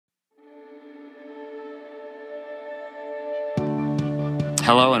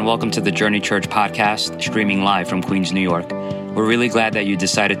Hello and welcome to the Journey Church podcast, streaming live from Queens, New York. We're really glad that you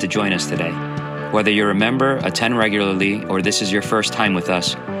decided to join us today. Whether you're a member, attend regularly, or this is your first time with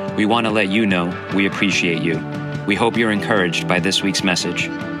us, we want to let you know we appreciate you. We hope you're encouraged by this week's message.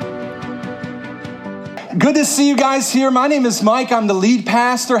 Good to see you guys here. My name is Mike. I'm the lead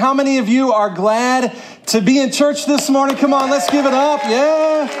pastor. How many of you are glad to be in church this morning? Come on, let's give it up.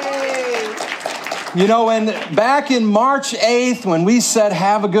 Yeah. You know, when back in March 8th, when we said,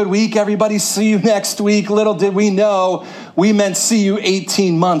 have a good week, everybody, see you next week, little did we know we meant see you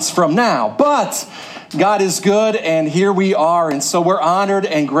 18 months from now. But God is good, and here we are. And so we're honored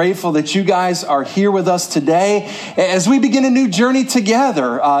and grateful that you guys are here with us today as we begin a new journey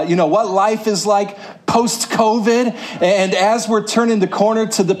together. What life is like post-COVID, and as we're turning the corner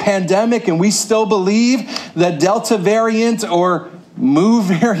to the pandemic, and we still believe that Delta variant or Mu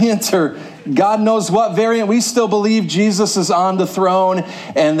variant or God knows what variant, we still believe Jesus is on the throne,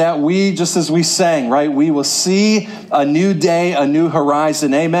 and that we, just as we sang, right, we will see a new day, a new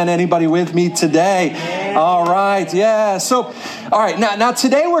horizon. Amen. Anybody with me today? Amen. All right. Yeah. So, all right. Now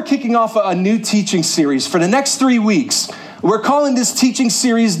today we're kicking off a new teaching series for the next 3 weeks. We're calling this teaching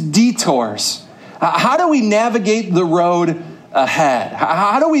series Detours. How do we navigate the road ahead?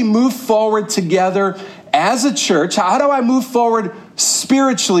 How do we move forward together as a church? How do I move forward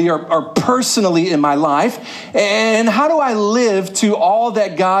spiritually or personally in my life? And how do I live to all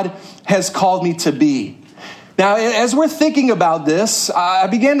that God has called me to be? Now, as we're thinking about this, I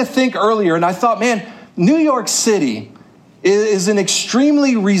began to think earlier, and I thought, man, New York City is an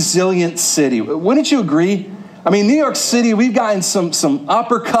extremely resilient city. Wouldn't you agree? I mean, New York City, we've gotten some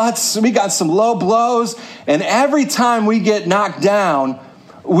uppercuts, we got some low blows, and every time we get knocked down,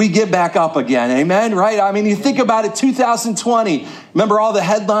 we get back up again. Amen, right? I mean, you think about it, 2020, remember all the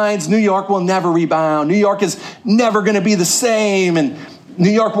headlines, New York will never rebound. New York is never going to be the same. And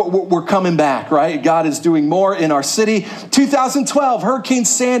New York, we're coming back, right? God is doing more in our city. 2012, Hurricane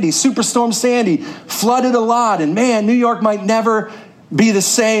Sandy, Superstorm Sandy, flooded a lot. And man, New York might never be the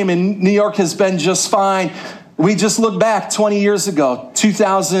same. And New York has been just fine. We just look back 20 years ago,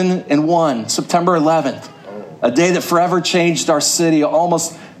 2001, September 11th. A day that forever changed our city.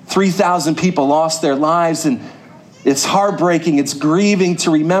 Almost 3,000 people lost their lives, and it's heartbreaking. It's grieving to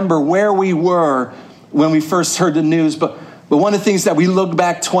remember where we were when we first heard the news. But one of the things that we look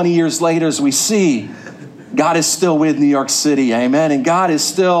back 20 years later is we see God is still with New York City, amen? And God is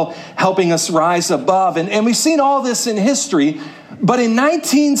still helping us rise above. And we've seen all this in history, but in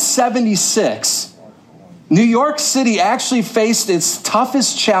 1976, New York City actually faced its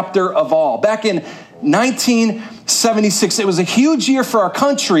toughest chapter of all. Back in 1976, it was a huge year for our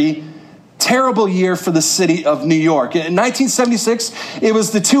country, terrible year for the city of New York. In 1976, it was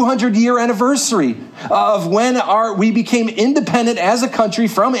the 200-year anniversary of when we became independent as a country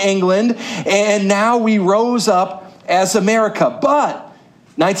from England, and now we rose up as America. But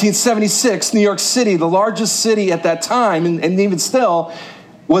 1976, New York City, the largest city at that time, and even still,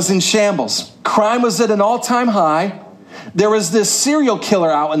 was in shambles. Crime was at an all-time high. There was this serial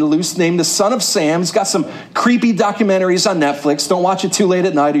killer out on the loose named the Son of Sam. He's got some creepy documentaries on Netflix. Don't watch it too late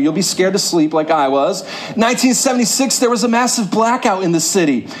at night or you'll be scared to sleep like I was. 1976, there was a massive blackout in the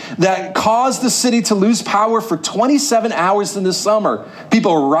city that caused the city to lose power for 27 hours in the summer.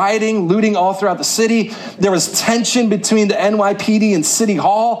 People were rioting, looting all throughout the city. There was tension between the NYPD and City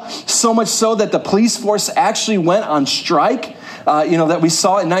Hall, so much so that the police force actually went on strike. That we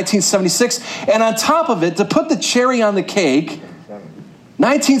saw in 1976. And on top of it, to put the cherry on the cake,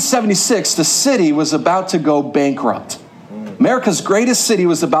 1976, the city was about to go bankrupt. America's greatest city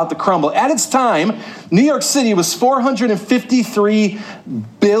was about to crumble. At its time, New York City was $453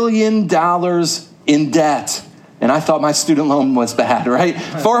 billion in debt. And I thought my student loan was bad, right?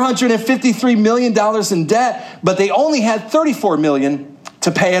 $453 million in debt, but they only had $34 million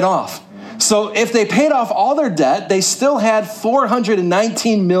to pay it off. So if they paid off all their debt, they still had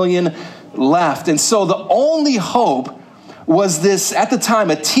 $419 million left. And so the only hope was this, at the time,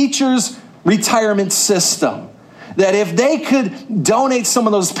 a teacher's retirement system. That if they could donate some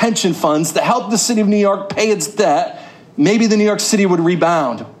of those pension funds to help the city of New York pay its debt, maybe the New York City would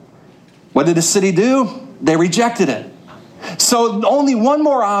rebound. What did the city do? They rejected it. So only one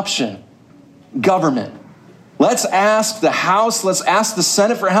more option, government. Let's ask the House, let's ask the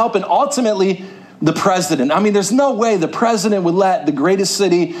Senate for help, and ultimately the president. I mean, there's no way the president would let the greatest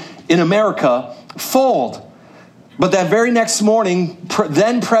city in America fold. But that very next morning,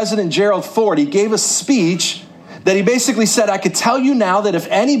 then President Gerald Ford, he gave a speech that he basically said, I could tell you now that if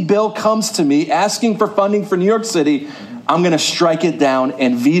any bill comes to me asking for funding for New York City, I'm going to strike it down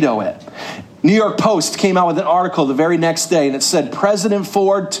and veto it. New York Post came out with an article the very next day, and it said President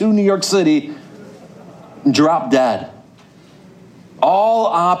Ford to New York City dropped dead. All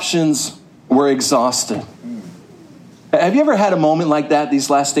options were exhausted. Have you ever had a moment like that these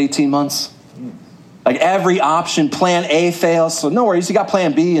last 18 months? Like every option, plan A fails, so no worries, you got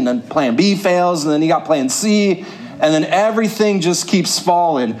plan B, and then plan B fails, and then you got plan C, and then everything just keeps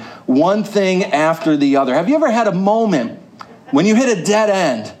falling, one thing after the other. Have you ever had a moment when you hit a dead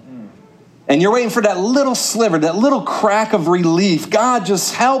end, and you're waiting for that little sliver, that little crack of relief? God,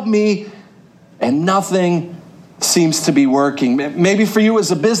 just help me, and nothing seems to be working. Maybe for you it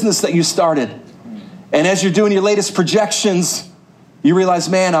was a business that you started, and as you're doing your latest projections, you realize,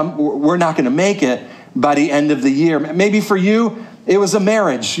 man, we're not going to make it by the end of the year. Maybe for you, it was a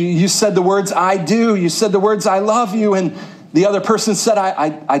marriage. You said the words, I do. You said the words, I love you. And the other person said,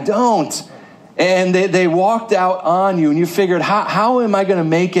 I don't. And they walked out on you. And you figured, how am I going to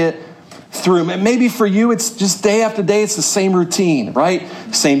make it through? Maybe for you, it's just day after day, it's the same routine, right?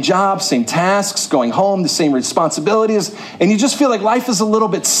 Same job, same tasks, going home, the same responsibilities. And you just feel like life is a little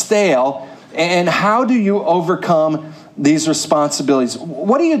bit stale. And how do you overcome these responsibilities?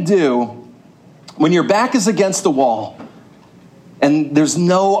 What do you do when your back is against the wall and there's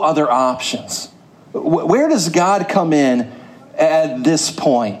no other options? Where does God come in at this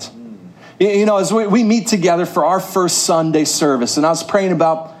point? You know, as we meet together for our first Sunday service, and I was praying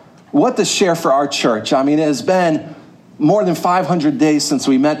about what to share for our church. I mean, it has been more than 500 days since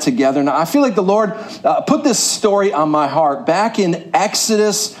we met together. Now, I feel like the Lord put this story on my heart back in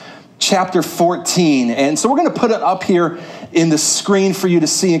Exodus chapter 14. And so we're going to put it up here in the screen for you to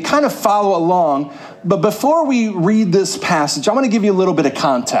see and kind of follow along. But before we read this passage, I want to give you a little bit of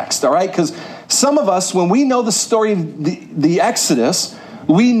context, all right? Because some of us, when we know the story of the Exodus,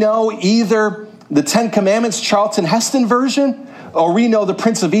 we know either the Ten Commandments Charlton Heston version, or we know the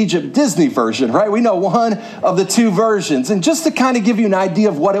Prince of Egypt Disney version, right? We know one of the two versions. And just to kind of give you an idea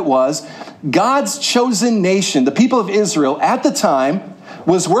of what it was, God's chosen nation, the people of Israel at the time,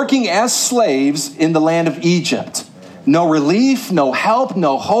 was working as slaves in the land of Egypt. No relief, no help,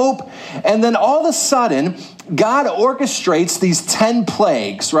 no hope. And then all of a sudden, God orchestrates these 10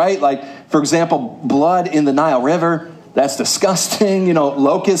 plagues, right? Like, for example, blood in the Nile River. That's disgusting. You know,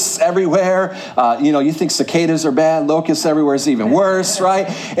 locusts everywhere. You think cicadas are bad. Locusts everywhere is even worse, right?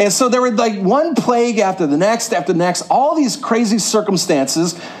 And so there were like one plague after the next, all these crazy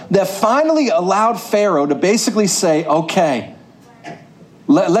circumstances that finally allowed Pharaoh to basically say, okay,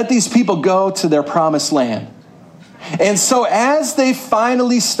 let these people go to their promised land. And so as they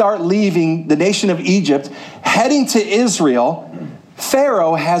finally start leaving the nation of Egypt, heading to Israel,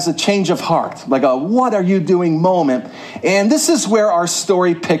 Pharaoh has a change of heart, like a what are you doing moment. And this is where our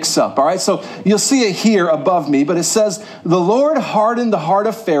story picks up, all right? So you'll see it here above me, but it says, the Lord hardened the heart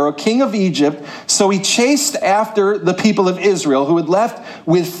of Pharaoh, king of Egypt, so he chased after the people of Israel who had left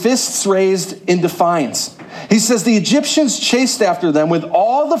with fists raised in defiance. He says the Egyptians chased after them with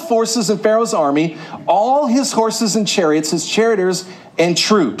all the forces in Pharaoh's army, all his horses and chariots, his charioteers and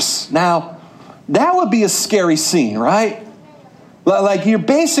troops. Now, that would be a scary scene, right? Like you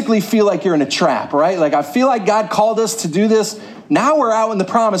basically feel like you're in a trap, right? Like I feel like God called us to do this. Now we're out in the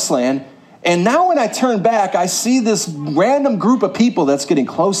promised land. And now when I turn back, I see this random group of people that's getting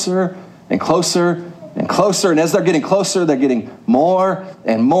closer and closer and closer. And as they're getting closer, they're getting more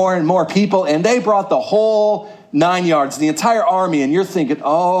and more and more people. And they brought the whole 9 yards, the entire army. And you're thinking,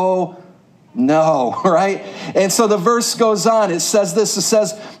 oh, no, right? And so the verse goes on. It says this. It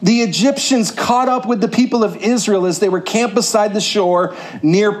says, the Egyptians caught up with the people of Israel as they were camped beside the shore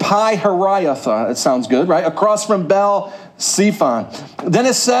near Pi-Hahiroth. It sounds good, right? Across from Bel Zephon. Then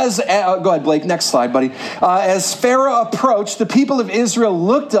it says, go ahead, Blake, next slide, buddy. As Pharaoh approached, the people of Israel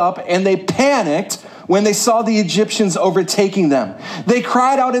looked up and they panicked when they saw the Egyptians overtaking them. They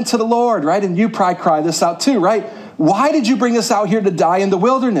cried out into the Lord, right? And you probably cry this out too, right? Why did you bring us out here to die in the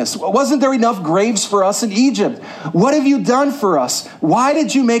wilderness? Wasn't there enough graves for us in Egypt? What have you done for us? Why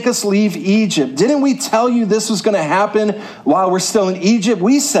did you make us leave Egypt? Didn't we tell you this was going to happen while we're still in Egypt?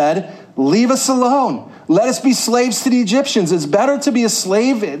 We said, leave us alone. Let us be slaves to the Egyptians. It's better to be a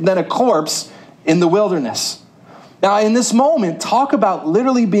slave than a corpse in the wilderness. Now, in this moment, talk about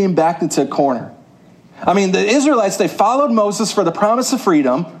literally being backed into a corner. I mean, the Israelites, they followed Moses for the promise of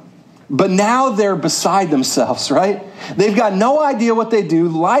freedom, but now they're beside themselves, right? They've got no idea what they do.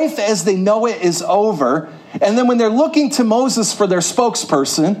 Life as they know it is over. And then when they're looking to Moses for their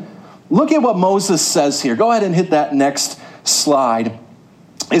spokesperson, look at what Moses says here. Go ahead and hit that next slide.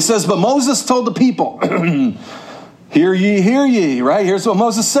 It says, but Moses told the people, hear ye, right? Here's what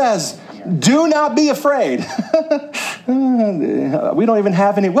Moses says. Do not be afraid. We don't even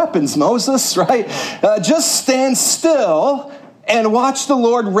have any weapons, Moses, right? Just stand still and watch the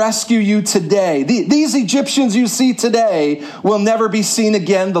Lord rescue you today. These Egyptians you see today will never be seen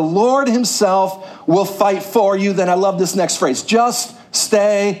again. The Lord himself will fight for you. Then I love this next phrase. Just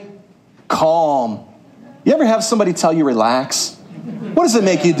stay calm. You ever have somebody tell you relax? What does it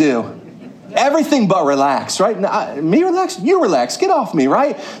make you do? Everything but relax, right? Me relax? You relax. Get off me,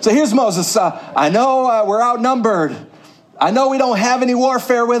 right? So here's Moses. I know we're outnumbered. I know we don't have any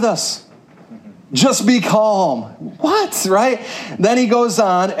warfare with us. Just be calm. What, right? Then he goes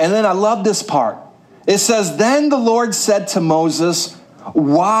on, and then I love this part. It says, then the Lord said to Moses,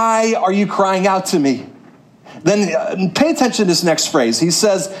 why are you crying out to me? Then pay attention to this next phrase. He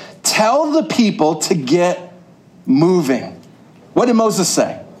says, tell the people to get moving. What did Moses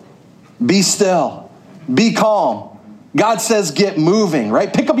say? Be still. Be calm. God says get moving,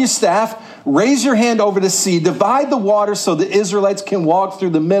 right? Pick up your staff. Raise your hand over the sea. Divide the water so the Israelites can walk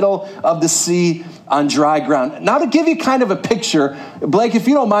through the middle of the sea on dry ground. Now to give you kind of a picture, Blake, if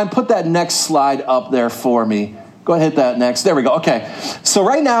you don't mind, put that next slide up there for me. Go ahead and hit that next. There we go. Okay. So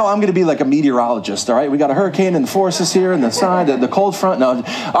right now I'm going to be like a meteorologist, all right? We got a hurricane and the forces here and the side, the cold front. No.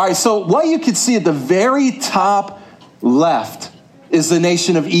 All right. So what you can see at the very top left is the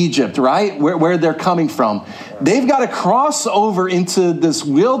nation of Egypt, right? Where they're coming from. They've got to cross over into this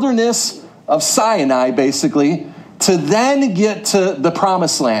wilderness of Sinai, basically, to then get to the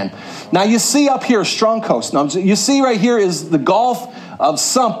promised land. Now you see up here, strong coast. Now you see right here is the Gulf of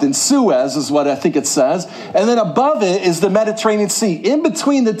something. Suez is what I think it says. And then above it is the Mediterranean Sea. In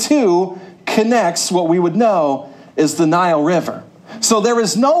between the two connects what we would know is the Nile River. So there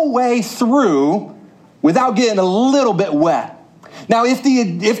is no way through without getting a little bit wet. Now, if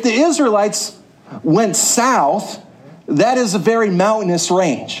the Israelites went south, that is a very mountainous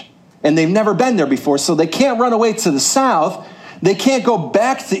range. And they've never been there before, so they can't run away to the south. They can't go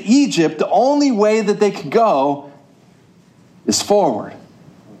back to Egypt. The only way that they can go is forward.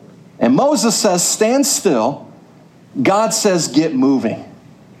 And Moses says, stand still. God says, get moving.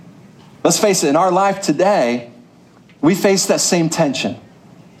 Let's face it, in our life today, we face that same tension.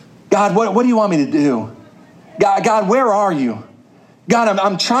 God, what do you want me to do? God, where are you? God,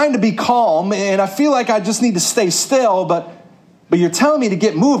 I'm trying to be calm, and I feel like I just need to stay still, but you're telling me to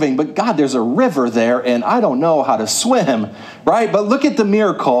get moving. But God, there's a river there, and I don't know how to swim, right? But look at the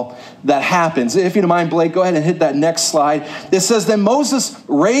miracle that happens. If you don't mind, Blake, go ahead and hit that next slide. It says, then Moses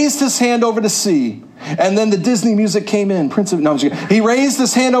raised his hand over the sea, and then the Disney music came in. He raised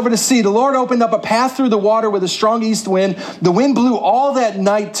his hand over the sea. The Lord opened up a path through the water with a strong east wind. The wind blew all that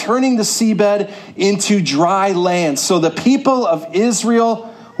night, turning the seabed into dry land. So the people of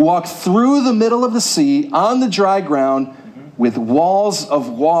Israel walked through the middle of the sea on the dry ground with walls of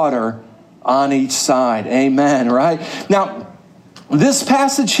water on each side. Amen, right? Now, this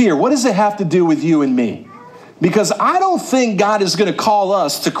passage here, what does it have to do with you and me? Because I don't think God is going to call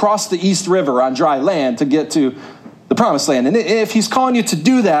us to cross the East River on dry land to get to the promised land. And if he's calling you to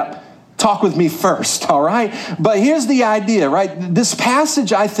do that, talk with me first, all right? But here's the idea, right? This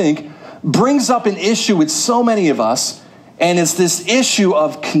passage, I think, brings up an issue with so many of us, and it's this issue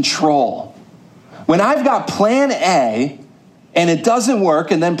of control. When I've got plan A, and it doesn't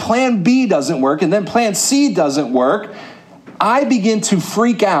work, and then plan B doesn't work, and then plan C doesn't work, I begin to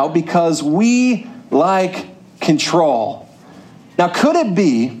freak out because we like control. Now, could it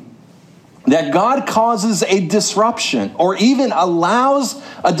be that God causes a disruption or even allows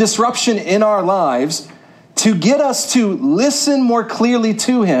a disruption in our lives to get us to listen more clearly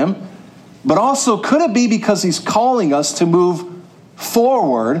to him, but also could it be because he's calling us to move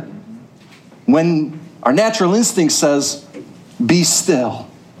forward when our natural instinct says, be still?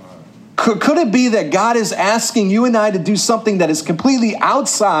 Could it be that God is asking you and I to do something that is completely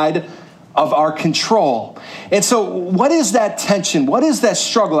outside of our control? And so what is that tension? What is that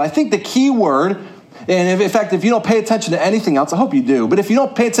struggle? I think the key word, and in fact, if you don't pay attention to anything else, I hope you do, but if you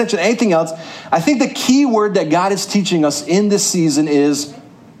don't pay attention to anything else, I think the key word that God is teaching us in this season is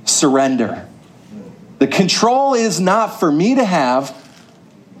surrender. The control is not for me to have,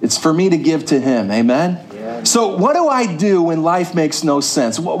 it's for me to give to him. Amen? So what do I do when life makes no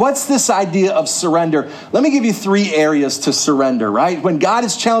sense? What's this idea of surrender? Let me give you 3 areas to surrender, right? When God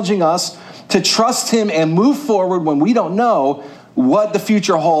is challenging us to trust him and move forward when we don't know what the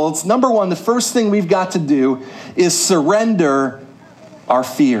future holds. Number 1, the first thing we've got to do is surrender our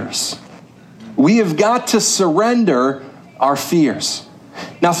fears. We have got to surrender our fears.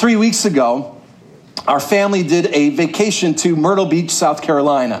 Now, 3 weeks ago, our family did a vacation to Myrtle Beach, South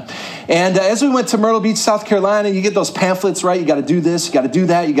Carolina. And as we went to Myrtle Beach, South Carolina, you get those pamphlets, right? You got to do this, you got to do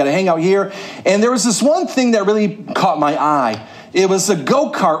that, you got to hang out here. And there was this one thing that really caught my eye. It was a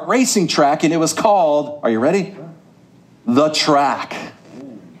go-kart racing track, and it was called, are you ready? The Track.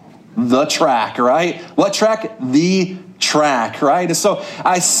 The Track, right? What track? The Track, right? And so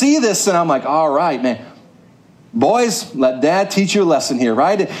I see this, and I'm like, all right, man. Boys, let Dad teach you a lesson here,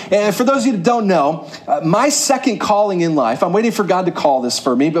 right? And for those of you that don't know, my second calling in life, I'm waiting for God to call this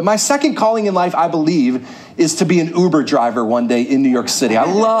for me, but my second calling in life, I believe, is to be an Uber driver one day in New York City. I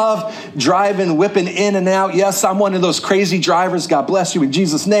love driving, whipping in and out. Yes, I'm one of those crazy drivers. God bless you in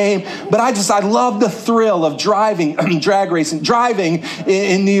Jesus' name. But I love the thrill of driving, drag racing, driving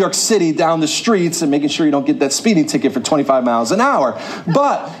in New York City down the streets and making sure you don't get that speeding ticket for 25 miles an hour.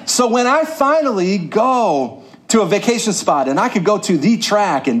 But so when I finally go to a vacation spot and I could go to the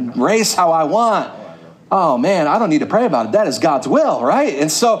track and race how I want, oh man, I don't need to pray about it. That is God's will, right?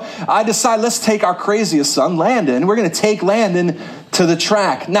 And so I decide, let's take our craziest son, Landon. We're going to take Landon to the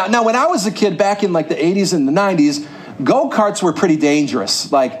track. Now, when I was a kid back in like the 80s and the 90s, go-karts were pretty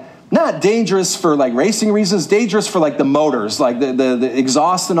dangerous. Like, not dangerous for like racing reasons, dangerous for like the motors, like the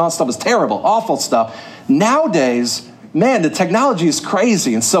exhaust and all that stuff was terrible, awful stuff. Nowadays, man, the technology is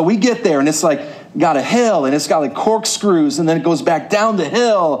crazy. And so we get there and it's like, got a hill and it's got like corkscrews and then it goes back down the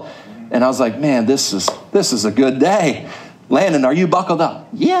hill. And I was like, man, this is a good day. Landon, are you buckled up?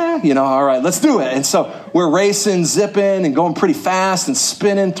 Yeah, all right, let's do it. And so we're racing, zipping, and going pretty fast and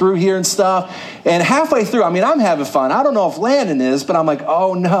spinning through here and stuff. And halfway through, I'm having fun. I don't know if Landon is, but I'm like,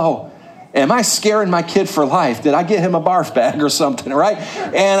 oh no. Am I scaring my kid for life? Did I get him a barf bag or something, right?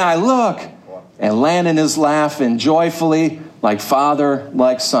 And I look, and Landon is laughing joyfully, like father,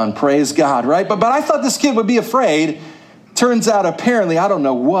 like son. Praise God, right? But I thought this kid would be afraid. Turns out, apparently, I don't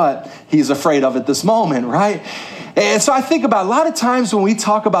know what he's afraid of at this moment, right? And so I think about a lot of times when we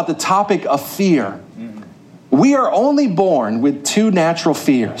talk about the topic of fear, we are only born with two natural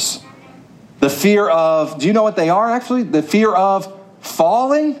fears. The fear of, do you know what they are actually? The fear of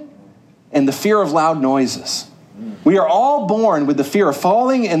falling and the fear of loud noises. We are all born with the fear of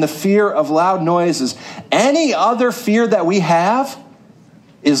falling and the fear of loud noises. Any other fear that we have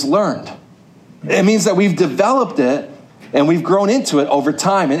is learned. It means that we've developed it and we've grown into it over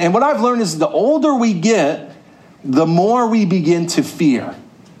time. And what I've learned is the older we get, the more we begin to fear.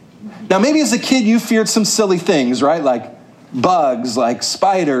 Now, maybe as a kid, you feared some silly things, right? Like bugs, like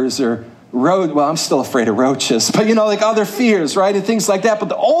spiders, or well, I'm still afraid of roaches, but like other fears, right? And things like that. But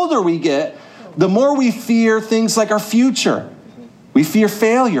the older we get, the more we fear things like our future. We fear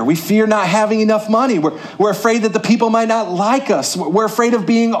failure. We fear not having enough money. We're afraid that the people might not like us. We're afraid of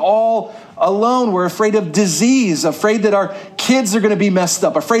being all alone. We're afraid of disease, afraid that our kids are going to be messed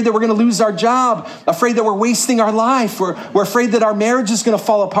up, afraid that we're going to lose our job, afraid that we're wasting our life. We're afraid that our marriage is going to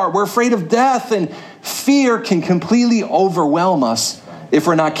fall apart. We're afraid of death, and fear can completely overwhelm us if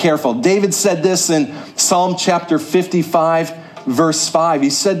we're not careful. David said this in Psalm chapter 55, verse 5. He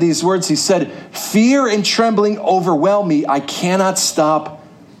said these words. He said, "Fear and trembling overwhelm me. I cannot stop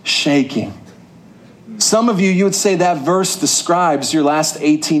shaking." Some of you would say that verse describes your last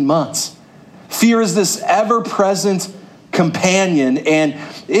 18 months. Fear is this ever-present companion, and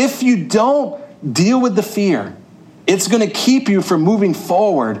if you don't deal with the fear, it's going to keep you from moving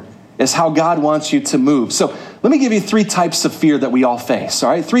forward as how God wants you to move. So let me give you 3 types of fear that we all face, all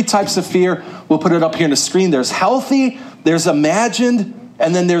right? 3 types of fear. We'll put it up here on the screen. There's healthy, there's imagined,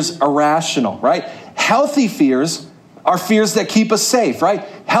 and then there's irrational, right? Healthy fears are fears that keep us safe, right?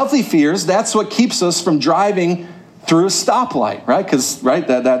 Healthy fears, that's what keeps us from driving through a stoplight, right? Because, right,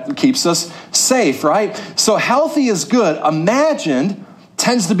 that keeps us safe, right? So healthy is good. Imagined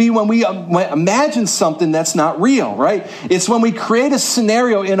tends to be when we imagine something that's not real, right? It's when we create a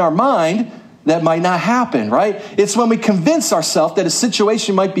scenario in our mind that might not happen, right? It's when we convince ourselves that a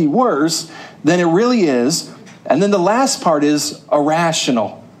situation might be worse than it really is. And then the last part is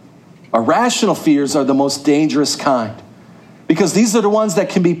irrational. Irrational fears are the most dangerous kind because these are the ones that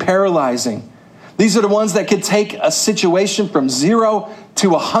can be paralyzing. These are the ones that can take a situation from 0 to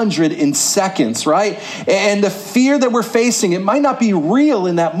 100 in seconds, right? And the fear that we're facing, it might not be real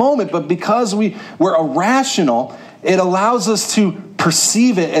in that moment, but because we're irrational, it allows us to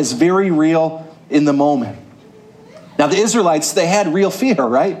perceive it as very real in the moment. Now, the Israelites, they had real fear,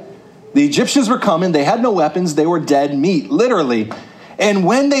 right? The Egyptians were coming. They had no weapons. They were dead meat, literally. And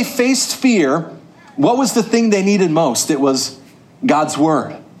when they faced fear, what was the thing they needed most? It was God's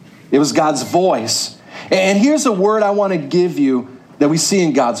word. It was God's voice. And here's a word I want to give you that we see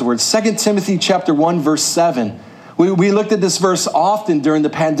in God's word. 2 Timothy chapter 1, verse 7. We looked at this verse often during the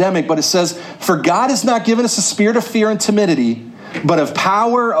pandemic, but it says, "For God has not given us a spirit of fear and timidity, but of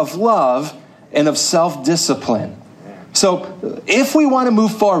power, of love, and of self-discipline." So if we want to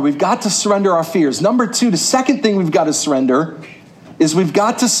move forward, we've got to surrender our fears. Number two, the second thing we've got to surrender is we've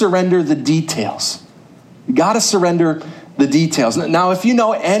got to surrender the details. We've got to surrender the details. Now, if you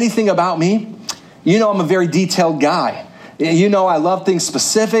know anything about me, you know I'm a very detailed guy. You know I love things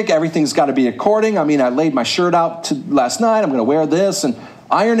specific. Everything's got to be according. I mean, I laid my shirt out last night. I'm going to wear this and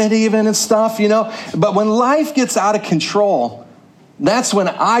iron it even and stuff, you know. But when life gets out of control, that's when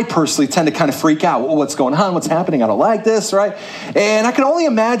I personally tend to kind of freak out. Well, what's going on? What's happening? I don't like this, right? And I can only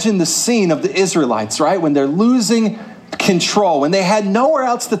imagine the scene of the Israelites, right? When they're losing control, when they had nowhere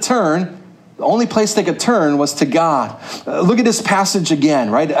else to turn. The only place they could turn was to God. Look at this passage again,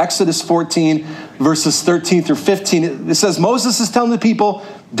 right? Exodus 14, verses 13 through 15. It says, Moses is telling the people,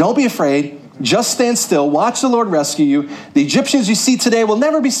 don't be afraid. Just stand still. Watch the Lord rescue you. The Egyptians you see today will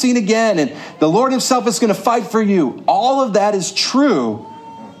never be seen again. And the Lord himself is going to fight for you. All of that is true.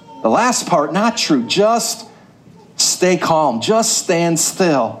 The last part, not true. Just stay calm. Just stand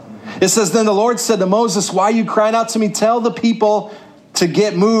still. It says, then the Lord said to Moses, why are you crying out to me? Tell the people to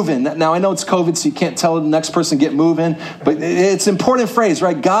get moving. Now, I know it's COVID, so you can't tell the next person get moving, but it's an important phrase,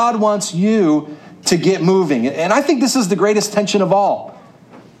 right? God wants you to get moving. And I think this is the greatest tension of all.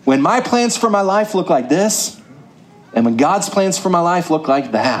 When my plans for my life look like this, and when God's plans for my life look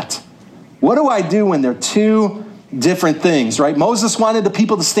like that, what do I do when they're two different things, right? Moses wanted the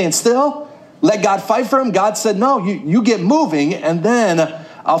people to stand still, let God fight for him. God said, no, you get moving, and then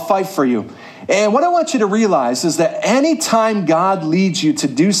I'll fight for you. And what I want you to realize is that anytime God leads you to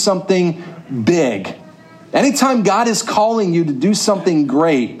do something big, anytime God is calling you to do something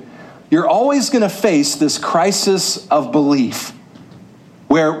great, you're always going to face this crisis of belief,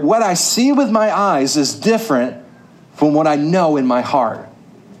 where what I see with my eyes is different from what I know in my heart.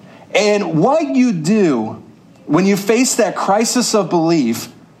 And what you do when you face that crisis of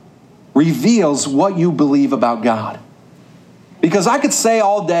belief reveals what you believe about God. Because I could say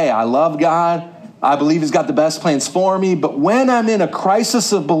all day, I love God, I believe he's got the best plans for me, but when I'm in a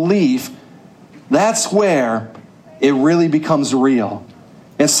crisis of belief, that's where it really becomes real.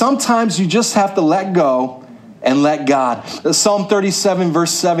 And sometimes you just have to let go and let God. Psalm 37,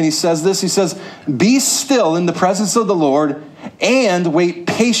 verse 7, he says this, he says, be still in the presence of the Lord and wait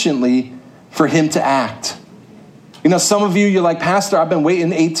patiently for him to act. You know, some of you, you're like, Pastor, I've been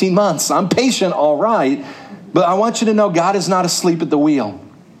waiting 18 months. I'm patient, all right. But I want you to know God is not asleep at the wheel.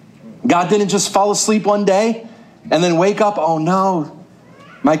 God didn't just fall asleep one day and then wake up, oh no,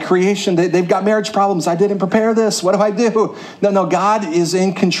 my creation, they've got marriage problems. I didn't prepare this. What do I do? No, God is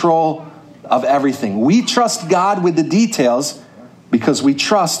in control of everything. We trust God with the details because we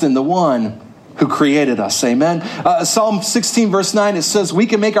trust in the one who created us. Amen. Psalm 16, verse 9, it says, we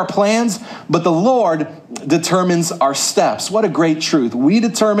can make our plans, but the Lord determines our steps. What a great truth. We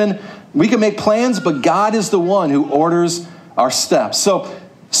can make plans, but God is the one who orders our steps. So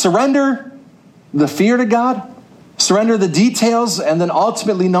surrender the fear to God, surrender the details, and then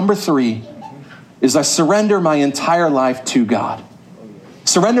ultimately, number 3, is I surrender my entire life to God.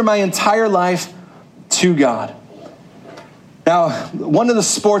 Surrender my entire life to God. Now, one of the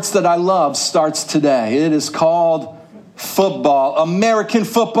sports that I love starts today. It is called football, American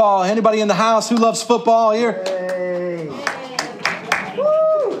football. Anybody in the house who loves football here? Hey.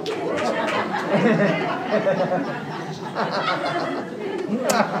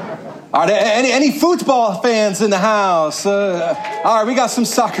 Are there any football fans in the house? All right, we got some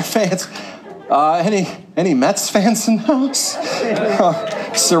soccer fans. Any Mets fans in the house?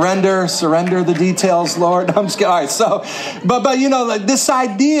 Surrender the details, Lord. I'm just kidding. All right, so, but you know, this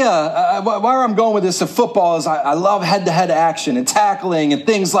idea, where I'm going with this of football is I love head-to-head action and tackling and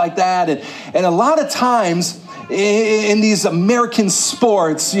things like that. And a lot of times in these American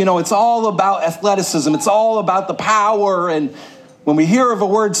sports, you know, it's all about athleticism. It's all about the power. And when we hear of a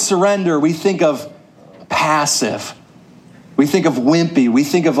word surrender, we think of passive. We think of wimpy. We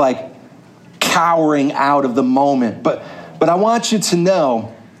think of like cowering out of the moment. But I want you to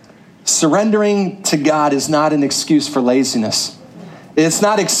know, surrendering to God is not an excuse for laziness. It's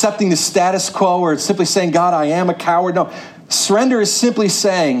not accepting the status quo or it's simply saying, God, I am a coward. No, surrender is simply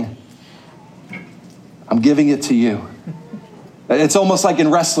saying, I'm giving it to you. It's almost like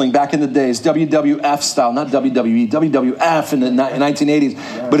in wrestling back in the days, WWF style, not WWE, WWF in the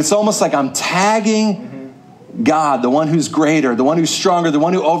 1980s. But it's almost like I'm tagging God, the one who's greater, the one who's stronger, the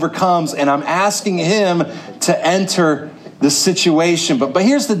one who overcomes, and I'm asking him to enter the situation. But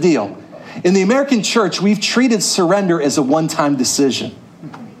here's the deal. In the American church, we've treated surrender as a one-time decision.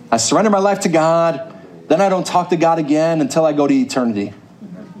 I surrender my life to God, Then I don't talk to God again until I go to eternity.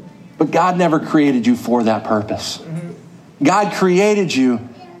 But God never created you for that purpose. God created you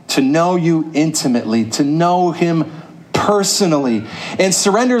to know you intimately, to know him personally. And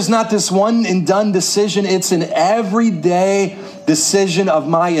surrender is not this one and done decision. It's an everyday decision of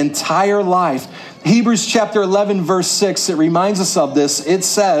my entire life. Hebrews chapter 11, verse 6, it reminds us of this. It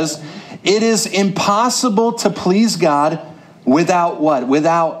says, it is impossible to please God without what?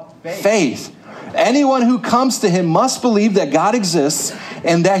 Without faith. Anyone who comes to him must believe that God exists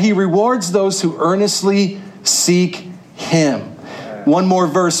and that he rewards those who earnestly seek him. One more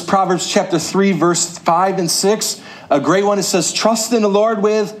verse, Proverbs chapter 3, verse 5 and 6. A great one. It says, trust in the Lord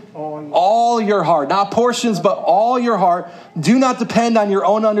with all your heart. Not portions, but all your heart. Do not depend on your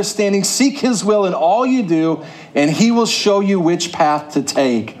own understanding. Seek his will in all you do, and he will show you which path to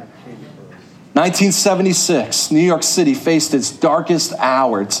take. 1976, New York City faced its darkest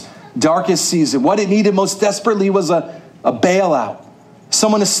hour, its darkest season. What it needed most desperately was a bailout.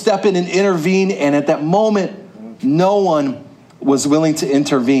 Someone to step in and intervene, and at that moment, no one was willing to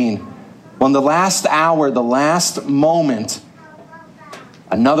intervene. On the last hour, the last moment,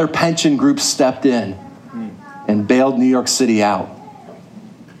 another pension group stepped in and bailed New York City out.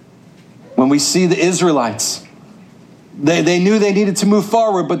 When we see the Israelites, they knew they needed to move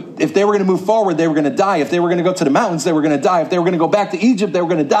forward, but if they were going to move forward, they were going to die. If they were going to go to the mountains, they were going to die. If they were going to go back to Egypt, they were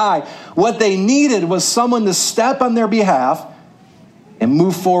going to die. What they needed was someone to step on their behalf and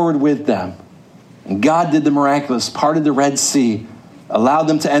move forward with them. And God did the miraculous, parted the Red Sea, allowed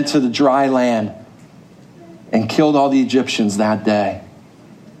them to enter the dry land, and killed all the Egyptians that day.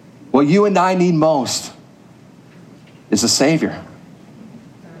 What you and I need most is a Savior.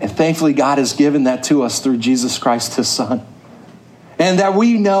 And thankfully, God has given that to us through Jesus Christ, his Son. And that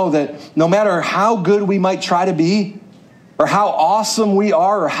we know that no matter how good we might try to be, or how awesome we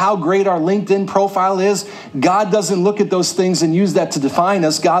are, or how great our LinkedIn profile is, God doesn't look at those things and use that to define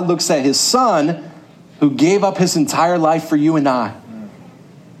us. God looks at his Son, who gave up his entire life for you and I.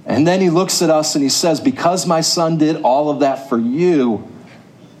 And then he looks at us and he says, because my Son did all of that for you,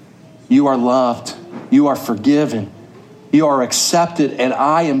 you are loved, you are forgiven, you are accepted, and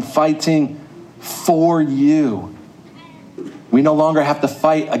I am fighting for you. We no longer have to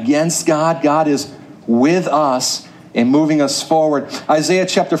fight against God. God is with us and moving us forward. Isaiah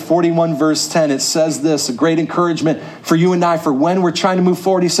chapter 41, verse 10, it says this, a great encouragement for you and I, for when we're trying to move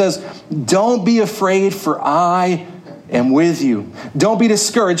forward. He says, don't be afraid, for I am with you. Don't be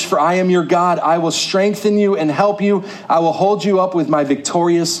discouraged, for I am your God. I will strengthen you and help you. I will hold you up with my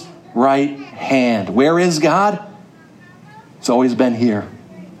victorious right hand. Where is God? It's always been here.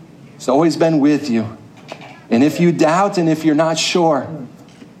 It's always been with you. And if you doubt and if you're not sure,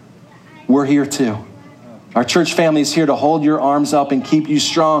 we're here too. Our church family is here to hold your arms up and keep you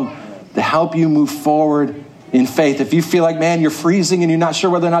strong, to help you move forward in faith. If you feel like, man, you're freezing and you're not sure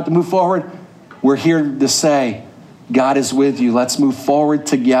whether or not to move forward, we're here to say, God is with you. Let's move forward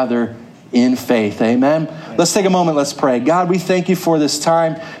together in faith. Amen. Let's take a moment. Let's pray. God, we thank you for this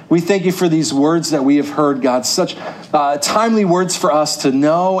time. We thank you for these words that we have heard, God. Such timely words for us to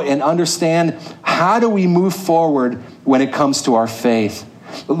know and understand how do we move forward when it comes to our faith.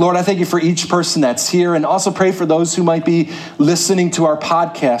 Lord, I thank you for each person that's here, and also pray for those who might be listening to our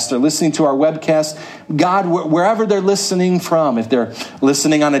podcast or listening to our webcast. God, wherever they're listening from, if they're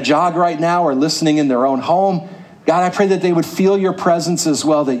listening on a jog right now or listening in their own home, God, I pray that they would feel your presence as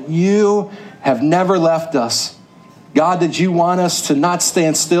well, that you have never left us. God, that you want us to not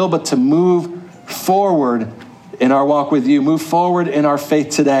stand still, but to move forward in our walk with you, move forward in our faith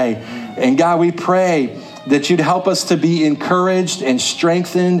today. And God, we pray that you'd help us to be encouraged and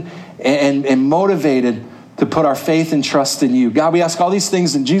strengthened and motivated to put our faith and trust in you. God, we ask all these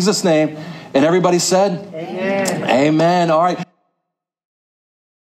things in Jesus' name. And everybody said, amen. Amen. All right.